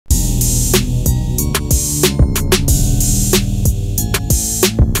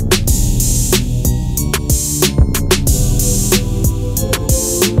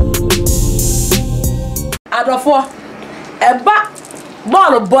akrafo eba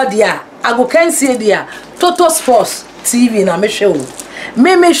ball body a ago can see dia Total Sports TV na me hwe o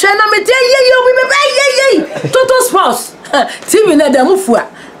me hwe na me ye Total Sports TV na da mufua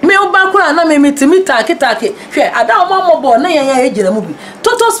me oba kura na me mitimi take hwe ada omo ball na yan ejira mu bi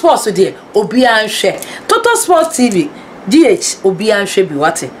Total Sports de obi anhwe Total Sports TV DH obi anhwe bi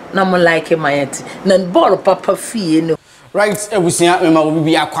wate na mo like mayeti na ball papa fie no right ebusia me ma obi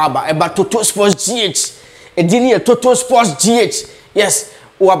bi akwaba eba Total Sports GH edini Total Sports GH yes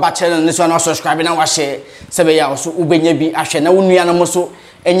wa ba channel ni so na subscribe na wa share sebe ya so ubenya bi ahwe na wonua na mo so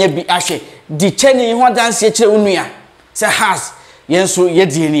enya bi ahwe di channel ho dance e kire wonua se has yenso ye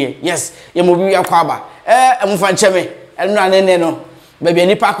die ne yes ye mo bi akwaba emfa ncheme enura ne no ba bi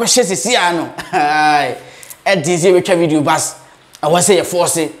nipa akwhye sisi ya no ai edize we twa video bas I say ye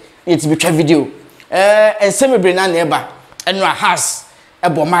force it be twa video ensemebre na eba enura has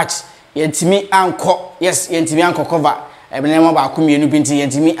ebo match yentimi anko yes yentimi anko cover ebenema ba akumienu binti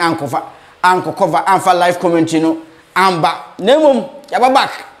yentimi anko cover anfa live commentary no amba nemom yaba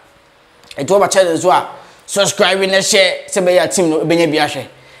back eto ba channel so a subscribe na share sebe ya team no ebenya bi ahwe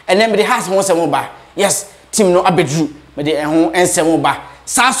enem de has mo semo ba yes team no abedru me de ehon ensemo ba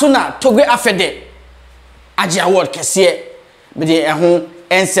saso na Togbe afede agi award kese me de ehon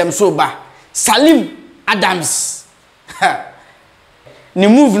ensem so ba Salim Adams ni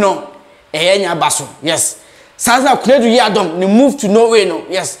move no enya baso yes Saza Konadu Yiadom ni move to Norway no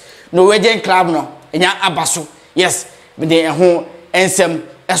yes Norwegian club no enya abaso yes me de ehon ensem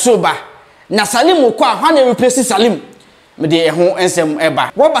esoba na Salim ko a na replace Salim me de ehon ensem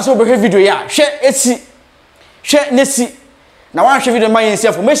eba wo baso be video ya hwe nesi na wan hwe video ma yen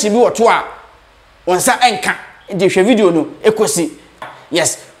sef me bi woto a wonsa enka de hwe video no ekosi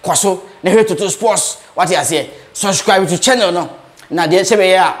yes kwaso na hwe Total Sports what you say subscribe to channel no na de chebe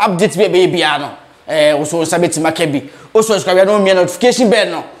ya update be bia no wo sabeti makabi o subscribe no me notification bell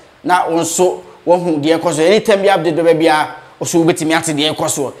no na wonso wo hu de ekoso anytime be update be bia o so betimi ate de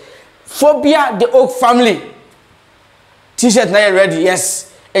ekoso phobia the oak family t-shirt na ready yes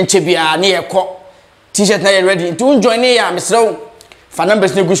enchebia na yeko t-shirt na ready to join ya mesrew fa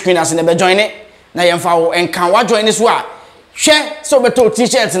numbers na go screen as na be join na yemfa wo enkan wa join so a hwe so beto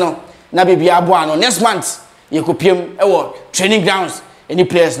t-shirt no na bibia abo ano next month yekopiem ewo training grounds any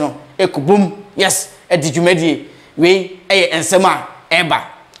players no ekobum yes edijumedie we ensema eba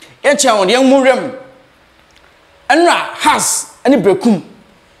echa won de murem enra has ani brekum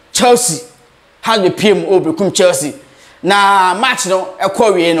Chelsea has the PM Brekum Chelsea na match no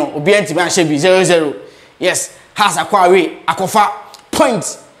ekwa we no obi antimi ahye bi 0-0 yes has akwa we akofa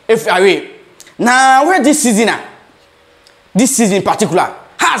point if away na where this season in particular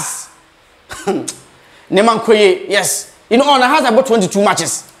has Neman Koye yes you know on has about 22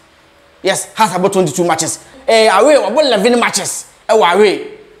 matches yes has about 22 matches away about 11 matches away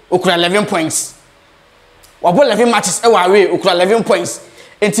okura 11 points about 11 matches away okura 11 points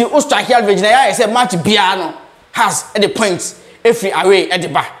until o strike average na ya say match bia no has at the points every away at the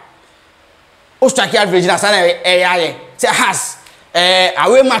back o strike average na sana say has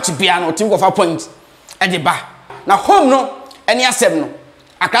away match bia no team go 5 points at the back na home no any asem no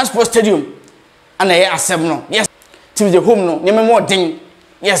Accra Sports Stadium and asem no yes team the home no nyeme more den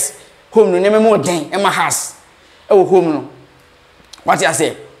yes home no nyeme more den e ma has e wo home no what you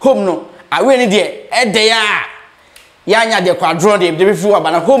say home no away ni de e de ya nya de quadro de be fi wa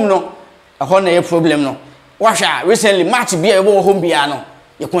ba na home no e ho na e problem no wa hwa recently match bia e bo home bia no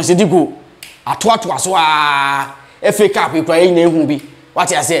e concede goal atoato aso a FA Cup e kwa e na ehu bi what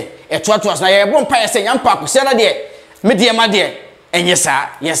you say e toato aso na ye bo mpa ye se nyampa ko se na de media ma de enye sa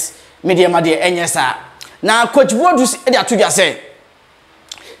yes media ma de enye sa na coach bodu e de atoja say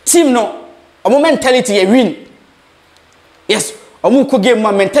team no omo mentality e win yes omo ko game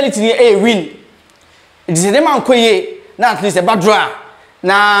ma mentality e win it is the man koye na at least a bad draw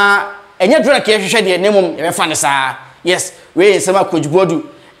na enye draw ka hwehwe de nemum e be fa ne sa yes we nsema coach bodu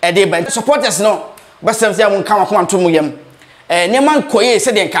e de ban supporters no basem say am kan akoma to mu yam ne man koye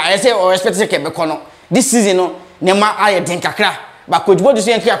se de nka say o expect say ke be ko no this season no ne ma aye den kakra ba coach bodu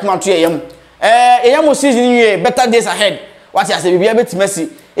say nka akoma to yam yam season you better days ahead what you say bibia betimasi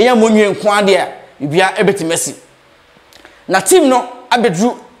yam onwe nko ade a bibia ebetimasi na team no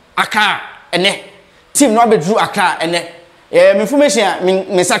abedru aka ene team no abedru Accra ene information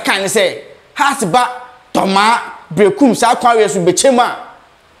me sa kan say has ba toma brekum sa kwa we so bechem a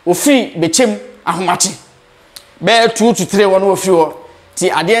ofiri bechem ahomache be 2 to 3 won ofiri ho ti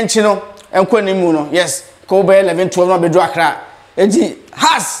ade enchi no enko nimu no yes ko be 11 12 no abedru Accra enti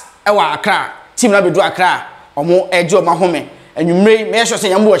has e wa Accra team no abedru Accra omo eje o ma home enwumre me sure say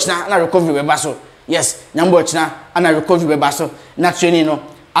yam watch na recovery we ba so yes nyambo china ana recovery be baso na training no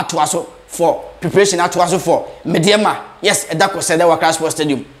atoaso for preparation atoaso for mediema yes edako said Wakaso Sports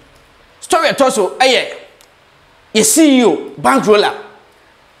Stadium story atoso ye CEO bankroller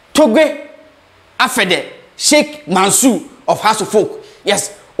Togbe afede Sheikh Mansour of House of Folk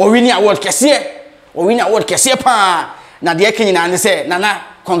yes winning award kese pa na de kenyina ne say nana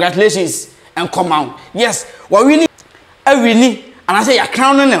congratulations and come out yes winning and I say your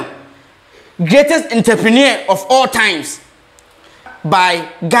crown no greatest entrepreneur of all times by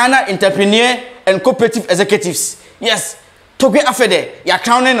Ghana Entrepreneur and Cooperative Executives yes Togbe afede your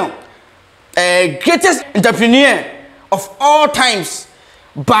crown no greatest entrepreneur of all times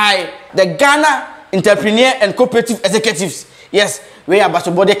by the Ghana Entrepreneur and Cooperative Executives yes we are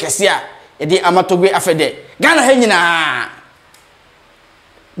baso body kesia e di Togbe afede Ghana henyina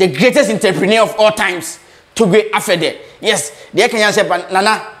the greatest entrepreneur of all times Togbe afede yes the Kenyan say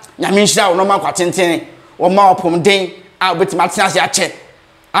nana nyame nhira wo no ma kwatenten wo ma opom den a obetima tenase ache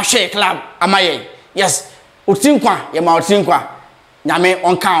ahwe club amaye yes otinkwa ye ma otinkwa nyame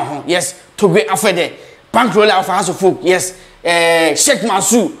onka ho yes Togbe afede bankroller of House of Folk yes Sheikh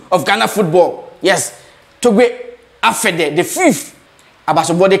Mansour of Ghana football yes Togbe afede the fifth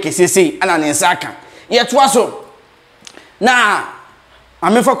abaso body kesese ana ne nsaka ye to aso na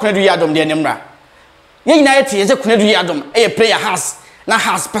amefa Konadu Yiadom de nemra ye nyina ye tie se Konadu Yiadom e player has na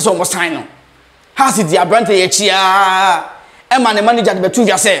has person mo sign no has di abrante ye chia e ma ne manager de betu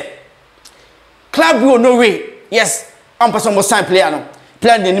via say club we no way yes am person mo sign player no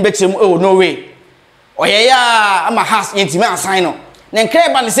player de ni betim oh no way oye ya ama has yentime assign no na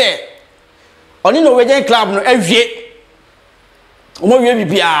nkre ba ne say oni no way club no awie omo wie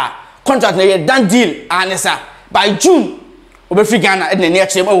bibia contract na ye done deal anesa by June obefi Ghana e na ne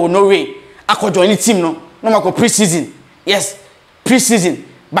akyem oh no way akọ join team no mako pre-season yes pre-season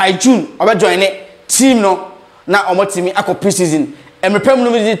by June obe join team no na omo team akọ pre-season emrepem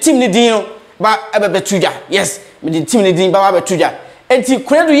no me team ni din no ba ebebe tuja yes me di team ni din ba ba tuja enti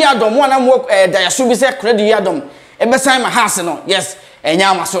Konadu Yiadom mo na mo dayaso bi se Konadu Yiadom e be sign my house no yes enya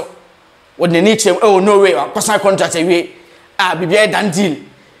amaso wode ni chem oh no way akọ contract awie bibia dan deal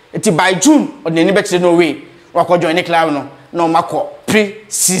enti by June wode ni be no way wakọ join club no no mako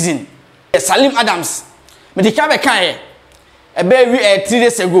pre-season Salim Adams me di kabe kan ebe 3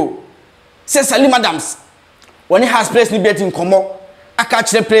 days ago say Salim Adams when he has place ni betting komo aka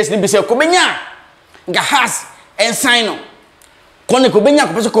kire place ni be say ko benya nga has and sign no kon ko benya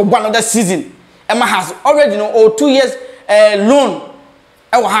ko pese ko bo another season e ma has already no 2 years loan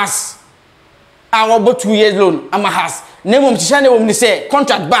e wa has our 2 years loan ama has nemom tishane wom ni say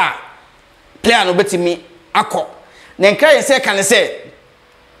contract ba player no betimi akọ na nkra ye say kan say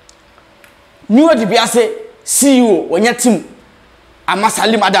new de bia say CEO wonya team ama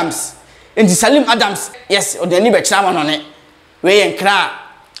Salim Adams enti Salim Adams yes o de ni be kira ma no ne we ye nkra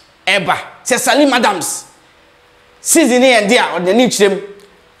eba say Salim Adams season e dia o de ni kirem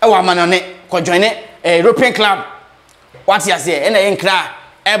e wa ma no ne ko join European club what you say e na ye nkra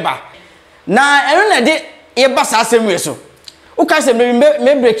eba na eno na de ye ba sa asem we so o ka say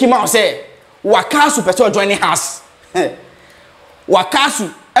me break him out say Wakaso person join house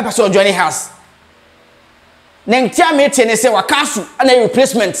Wakaso e person join house Nentia mete ne se Wakaso ana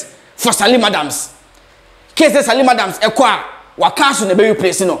replacement for Salim Adams. Case Salim Adams ekwa Wakaso na be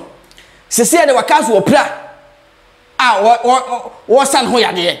replace no. Se se de Wakaso opra wo san ho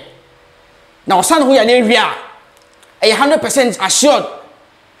yade. Na wo san ho yade wi a 100% assured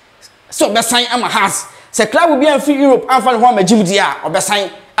so be sign ama has. Se club will be in Europe and fan ho ma jimdi a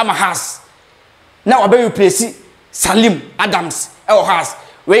obesan ama has. Na wo be replace Salim Adams e wo has.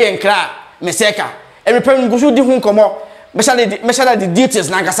 We enkra meseka every person go should di hu nkomo mesha the details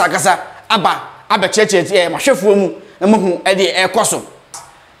na kasa aba cheche ma hwefuo mu na mohu e de ekoso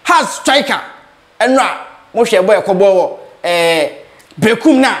has striker enra mo hwe boy ekobo wo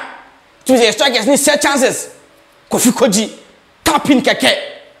brekum na to the strikers need set chances Kofi Koji tapping keke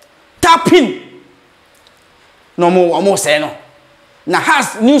tapping no mo say no na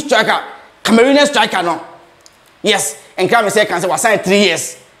has new striker Cameroonian striker no yes and can say can say was signed 3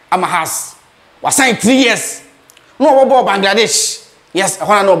 years ama has was signed 3 years no ball Bangladesh yes I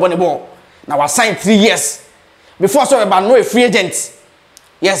want to know about the ball now was signed 3 years before so about no a free agent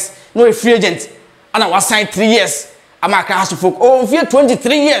yes no a free agent and I was signed 3 years ama has to folk oh fear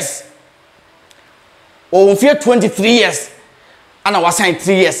 23 years oh fear 23 years and I was signed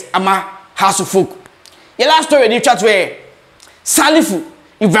 3 years ama has to folk your last story the chat where Salifu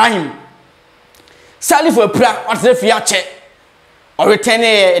Ibrahim Salifu pra what the fear check or return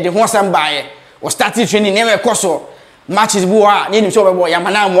the Honsam by or started training never coso matches boa need him so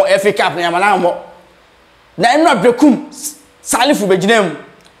yamana mo FA Cup yamana mo na enra brekum Salifu beginem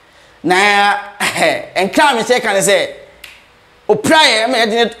na enkra me say kan say opraye me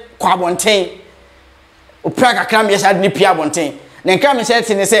yede kwa bonten opra kakra me yade ni pia bonten na enkra me say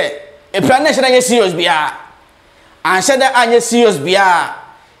tin say epra na hye na serious bia an hye da anya serious bia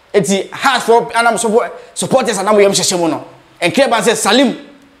eti hard for anam supporters anam yem hye mu no enkra ban say Salim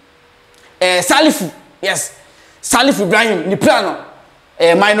Salifu yes Salifu Ibrahim ni plano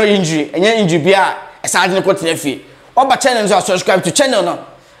minor injury enya injury bia esade ne kote afi oba channel so subscribe to channel no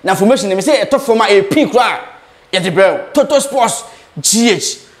na information me say to forma a peak ra ye the bro Total Sports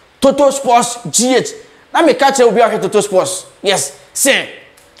GH Total Sports GH na me catch obi ahwe Total Sports yes say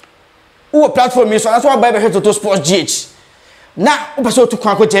wo platform so na so buy be Total Sports GH na wo person to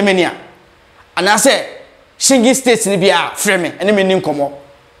kwan ko Germany ana say Shingi states ni bia frame me ene me nim komo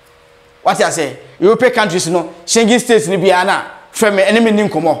what I say European countries no Shingi states ni bia na frame me ene me nim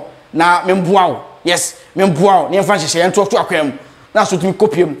komo na me mboa wo yes me mboa wo ne mfa hyehyɛ nto to akwam na so tumi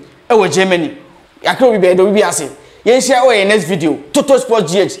kopiem e wo Germany yakro bi be do bi ase yen share o next video Total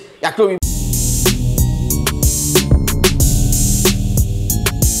Sports GH yakro